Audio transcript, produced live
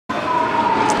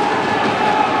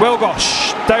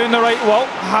Wilgosh down the right wall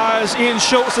has Ian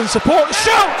Schultz in support.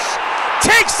 Schultz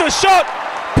takes the shot,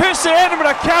 puts the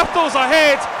Edinburgh Capitals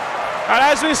ahead, and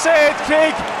as we said,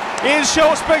 Craig, Ian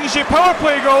Schultz brings you power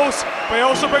play goals, but he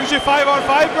also brings you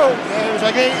 5-on-5 goals. Yeah, it was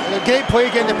a great play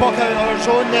getting the puck out of our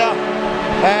zone there.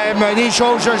 Ian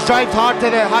Schultz just drived hard to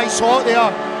the high slot there,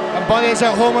 and Bunny's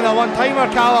at home on a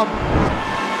one-timer, Callum.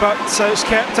 But it's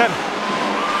kept in.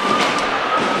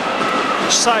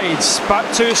 Sides back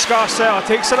to Scarcella,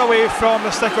 takes it away from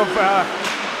the stick of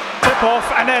tip-off,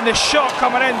 and then the shot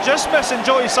coming in, just missing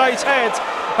Joey Sides' head.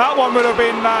 That one would have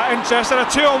been interesting. A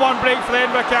 2-on-1 break for the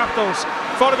Edinburgh Capitals.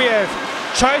 Vorobiev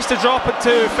tries to drop it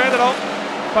to Fedorov,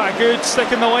 but a good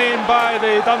stick in the lane by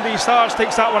the Dundee Stars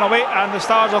takes that one away, and the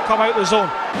Stars will come out the zone.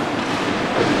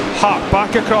 Hart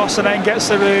back across and then gets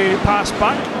the pass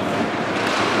back.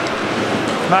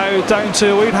 Now down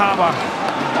to Leadhammer.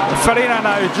 Farina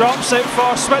now drops it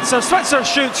for Switzer. Switzer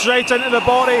shoots right into the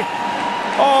body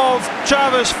of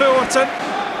Travis Fullerton.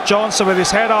 Johnson with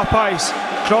his head up ice,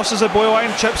 crosses the blue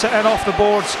line, chips it in off the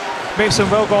boards. Mason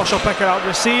Wilgosh will pick it up,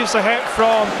 receives the hit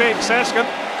from Craig Seskin,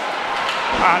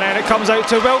 and then it comes out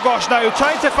to Wilgosh now,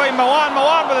 trying to find Milan.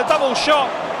 Milan with a double shot.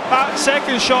 That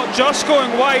second shot just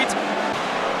going wide.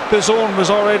 The zone was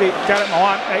already Garrett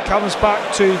Milan. It comes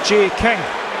back to Jay King.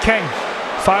 King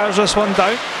fires this one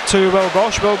down to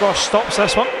Wilgosh. Wilgosh stops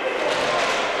this one.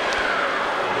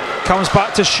 Comes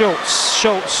back to Schultz.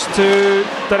 Schultz to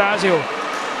D'Orazio.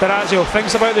 D'Orazio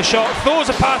thinks about the shot, throws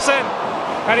a pass in,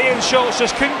 and Ian Schultz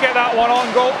just couldn't get that one on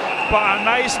goal. But a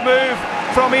nice move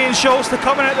from Ian Schultz to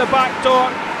come in at the back door.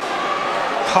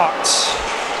 Hart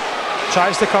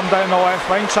tries to come down the left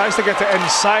wing, tries to get it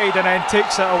inside, and then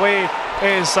takes it away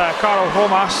is Carl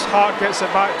Homas. Hart gets it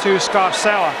back to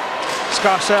Scarcella.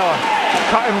 Scarcella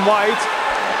cutting wide,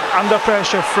 under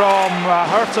pressure from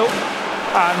Hurtle,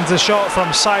 and the shot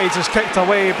from Sides is kicked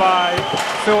away by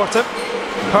Fullerton.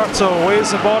 Hurtle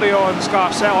lays the body on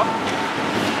Scarcella,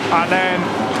 and then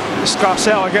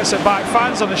Scarcella gets it back,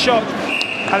 fans on the shot,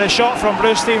 and the shot from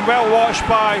Brustein, well watched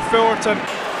by Fullerton.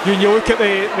 You look at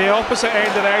the opposite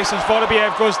end of the ice, and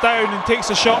Vorobiev goes down and takes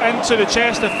a shot into the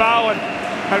chest of Fallon,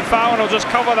 and Fallon will just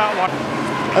cover that one.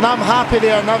 And I'm happy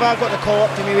there. Never got the call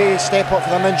up to maybe step up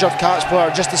for an injured Cats player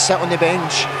just to sit on the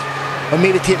bench and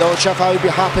maybe take the odd shift. I would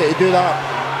be happy to do that.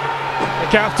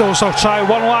 The Capitals will try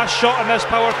one last shot on this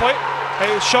power play.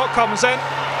 The shot comes in,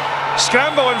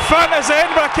 scramble in front as the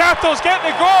Edinburgh Capitals get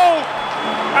the goal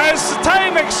as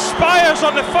time expires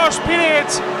on the first period.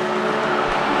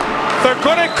 They're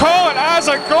going to call it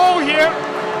as a goal here,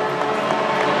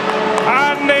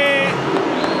 and the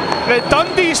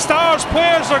Dundee Stars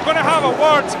players are going to have a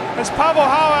word as Pavel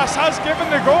Halas has given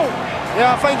the goal.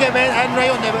 Yeah, I think it went in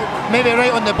maybe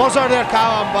right on the buzzer there,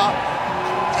 Callum, but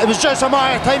it was just a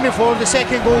matter of time before the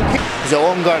second goal. Is it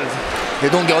longer? They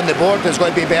don't get on the board, it's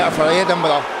going to be better for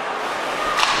Edinburgh.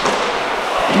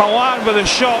 Milan with a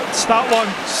shot, that one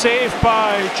saved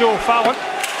by Joe Fallon.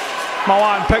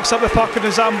 Milan picks up the puck in the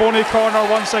Zamboni corner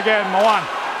once again. Milan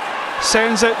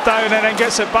sends it down and then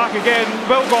gets it back again.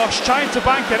 Wilgosh trying to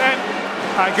bank it in.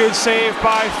 A good save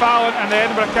by Fallon, and the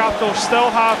Edinburgh Capitals still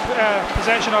have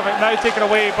possession of it, now taken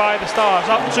away by the Stars.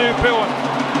 Up to Pullen.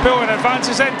 Pullen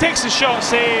advances in, takes the shot,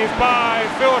 saved by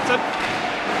Fullerton,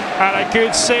 and a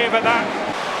good save at that.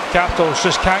 Capitals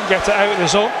just can't get it out of the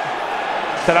zone.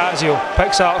 D'Orazio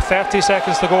picks up 30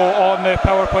 seconds to go on the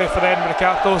power play for the Edinburgh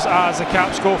Capitals as the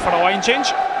Caps go for a line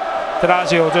change.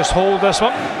 D'Orazio will just hold this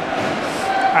one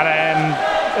and then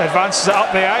advances it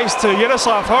up the ice to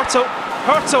Yaroslav Hurtle.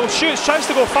 Hurtle shoots, tries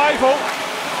to go 5-hole,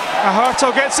 and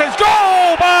Hurtle gets it.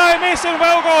 Goal by Mason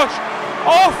Wilgosh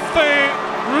off the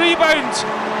rebound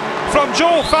from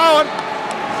Joe Fallon,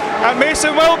 and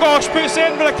Mason Wilgosh puts the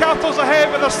Edinburgh Capitals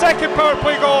ahead with their second power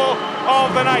play goal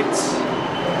of the night.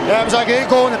 Yeah, it was a great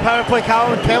goal in the power play,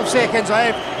 Callum. 12 seconds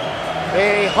left.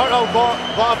 Hurtle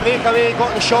got a breakaway,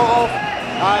 got the shot off.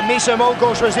 Mason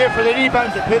Wilgosh was there for the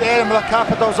rebound to put the Edinburgh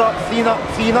Capitals up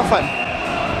 3-0.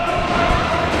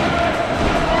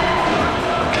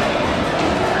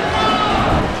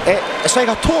 It's like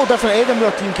a total different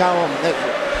Edinburgh team, Callum.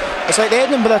 It's like the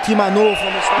Edinburgh team I know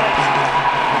from the start.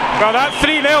 Well, that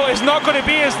 3-0 is not going to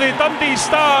be as the Dundee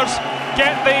Stars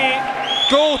get the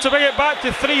goal to bring it back to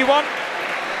 3-1.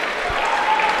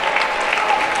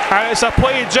 And it's a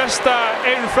play just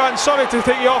in front. Sorry to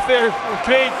take you off there,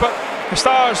 Craig, but the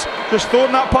Stars just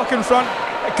throwing that puck in front.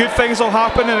 Good things will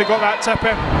happen, and they got that tip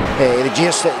in.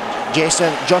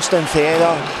 Justin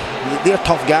Ferreira, they're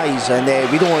tough guys, and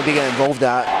we don't want to be getting involved in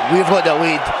that. We've got the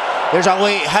lead. There's a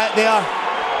late hit there.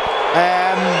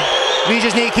 We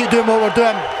just need to keep doing what we're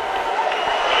doing.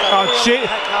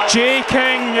 Jay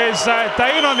King is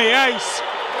down on the ice.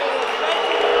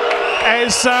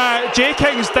 Jay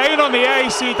King's down on the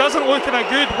ice. He doesn't look in a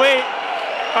good way.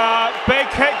 Big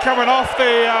hit coming off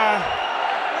the.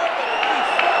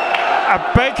 A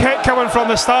big hit coming from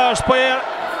the Stars player.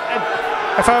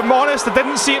 If I'm honest, I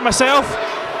didn't see it myself,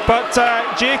 but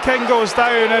Jay King goes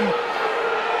down, and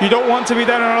you don't want to be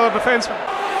down on another defenseman.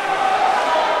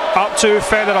 Up to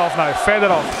Fedorov now.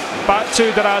 Fedorov back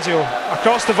to D'Orazio.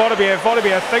 Across to Vorobiev.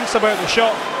 Vorobiev thinks about the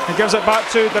shot and gives it back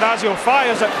to D'Orazio.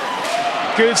 Fires it.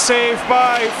 Good save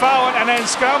by Fallon, and then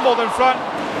scrambled in front.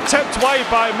 Tipped wide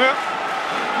by Moore.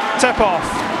 Tip off.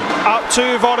 Up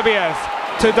to Vorobiev.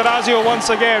 To D'Orazio once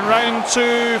again. Round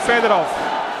to Fedorov.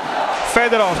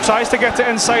 Fedorov tries to get it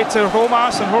inside to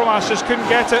Romas, and Romas just couldn't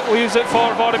get it. Leaves it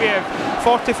for Vorobiev.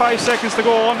 45 seconds to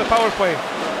go on the power play.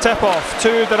 Tip off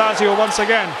to D'Orazio once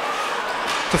again.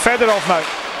 To Fedorov now.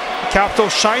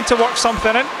 Capitals trying to work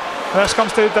something in. This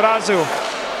comes to D'Orazio.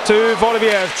 To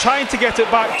Vorobiev, trying to get it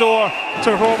back door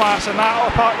to Romas, and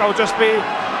that puck will just be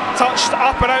touched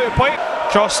up and out of play.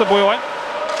 Cross the blue line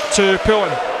to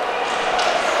Pullen.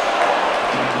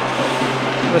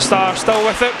 The Stars still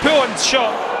with it. Pullen's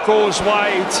shot goes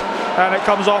wide, and it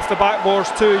comes off the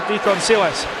backboards to Deacon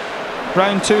Silas.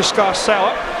 Round to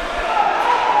Scarcella.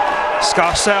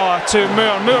 Scarcella to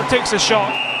Moore. Moore takes the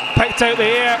shot, picked out the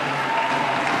air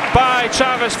by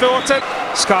Travis Fullerton.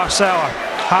 Scarcella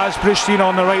has Brustein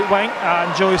on the right wing,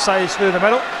 and Joey Sides through the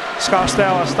middle.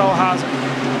 Scarcella still has it.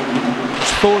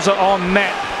 Throws it on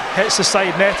net, hits the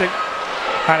side netting,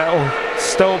 and it will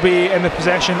still be in the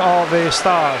possession of the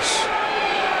Stars.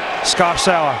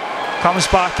 Scarcella comes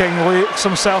back and leaves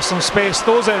himself some space,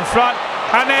 throws it in front,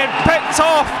 and then picked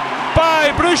off by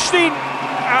Brustein,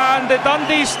 and the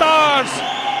Dundee Stars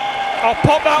will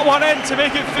pop that one in to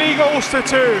make it 3 goals to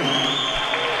 2.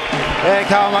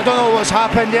 Callum, I don't know what's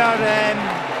happened there.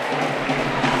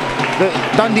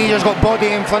 Dundee just got body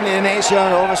in front of the nets here,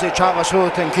 and obviously Travis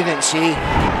Fullerton couldn't see.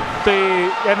 The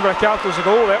Edinburgh Capitals a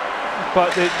goal there,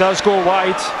 but it does go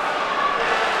wide.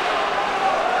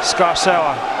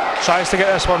 Scarcella tries to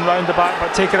get this one round the back,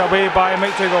 but taken away by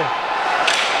McDougall.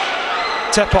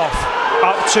 Tip off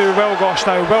up to Wilgosh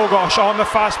now. Wilgosh on the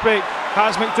fast break,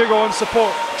 has McDougall in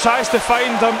support, tries to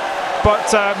find him, but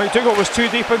McDougall was too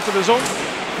deep into the zone.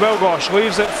 Wilgosh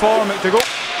leaves it for McDougall,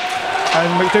 and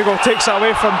McDougall takes it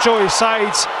away from Joey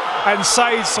Sides, and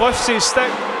Sides lifts his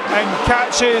stick and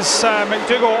catches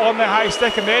McDougall on the high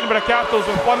stick, and the Edinburgh Capitals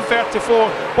with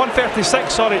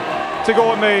 136 to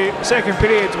go in the second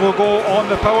period will go on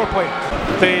the power play.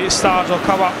 The Stars will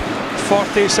come up,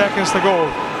 40 seconds to go.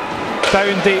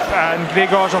 Down deep, and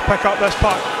Gregors will pick up this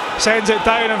puck, sends it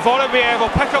down, and Vorobiev will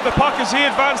pick up the puck as he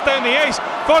advances down the ice.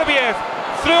 Vorobiev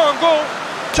through on goal,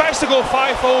 tries to go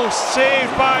 5-0,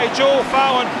 saved by Joe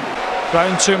Fallon.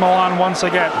 Round to Milan once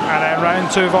again, and then round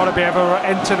to Vorobiev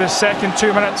into the second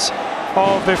 2 minutes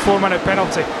of the 4-minute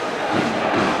penalty.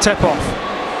 Tip off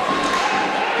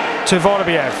to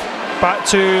Vorobiev, back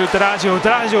to D'Orazio.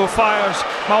 D'Orazio fires,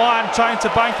 Milan trying to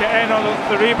bank it in on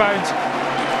the rebound,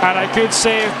 and a good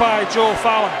save by Joe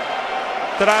Fallon.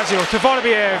 D'Orazio to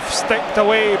Vorobiev, sticked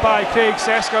away by Craig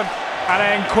Seskin, and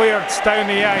then cleared down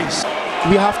the ice.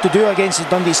 We have to do against the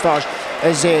Dundee Stars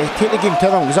is take the game to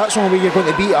them, because that's the only way you're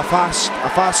going to beat a fast,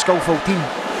 skillful team.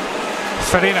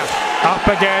 Farina up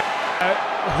again.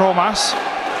 Romas,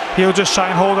 he'll just try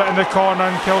and hold it in the corner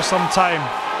and kill some time.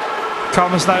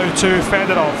 Comes now to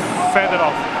Fedorov.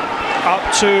 Fedorov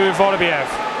up to Vorobiev.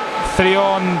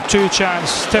 3-on-2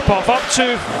 chance. Tip off up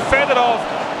to Fedorov.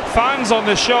 Fans on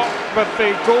the shot with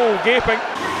the goal gaping,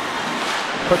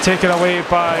 but taken away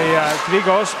by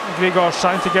Gregors. Gregors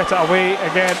trying to get it away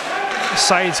again.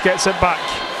 Sides gets it back,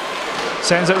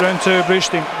 sends it round to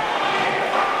Brustein,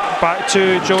 back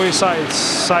to Joey Sides.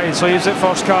 Sides leaves it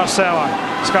for Scarcella.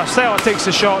 Scarcella takes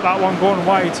the shot, that one going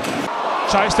wide.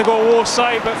 Tries to go low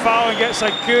side, but Fallon gets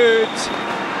a good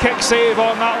kick save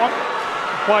on that one.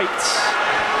 White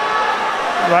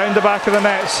round the back of the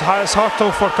nets, has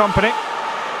Hurtle for company,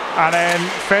 and then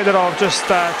Fedorov just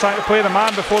trying to play the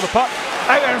man before the puck.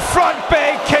 Out in front,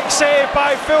 big kick save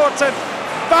by Fullerton.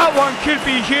 That one could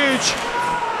be huge,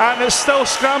 and it's still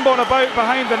scrambling about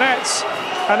behind the nets,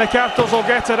 and the Capitals will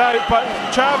get it out, but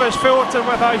Travis Fullerton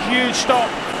with a huge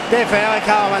stop. Definitely,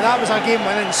 Callum, and that was a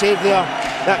game-winning save there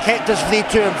that kept us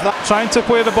 3-2 in front. Trying to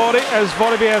play the body as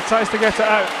Vorobiev tries to get it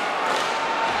out.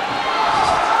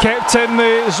 Kept in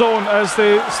the zone as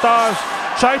the Stars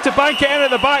tried to bank it in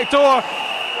at the back door,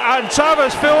 and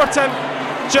Travis Fullerton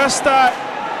just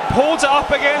holds it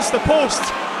up against the post.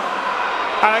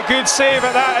 And a good save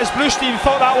at that, as Brustein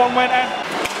thought that one went in.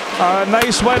 A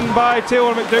nice win by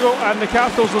Taylor McDougall, and the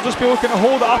Capitals will just be looking to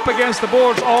hold it up against the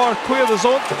boards or clear the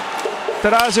zone.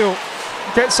 D'Orazio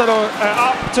gets it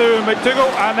up to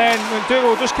McDougall, and then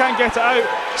McDougall just can't get it out.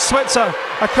 Switzer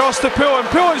across to Pullen.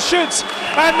 Pullen shoots,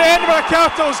 and the Edinburgh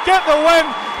Capitals get the win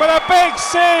with a big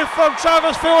save from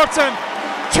Travis Fullerton.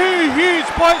 2 huge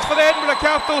points for the Edinburgh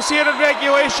Capitals here in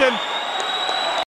regulation.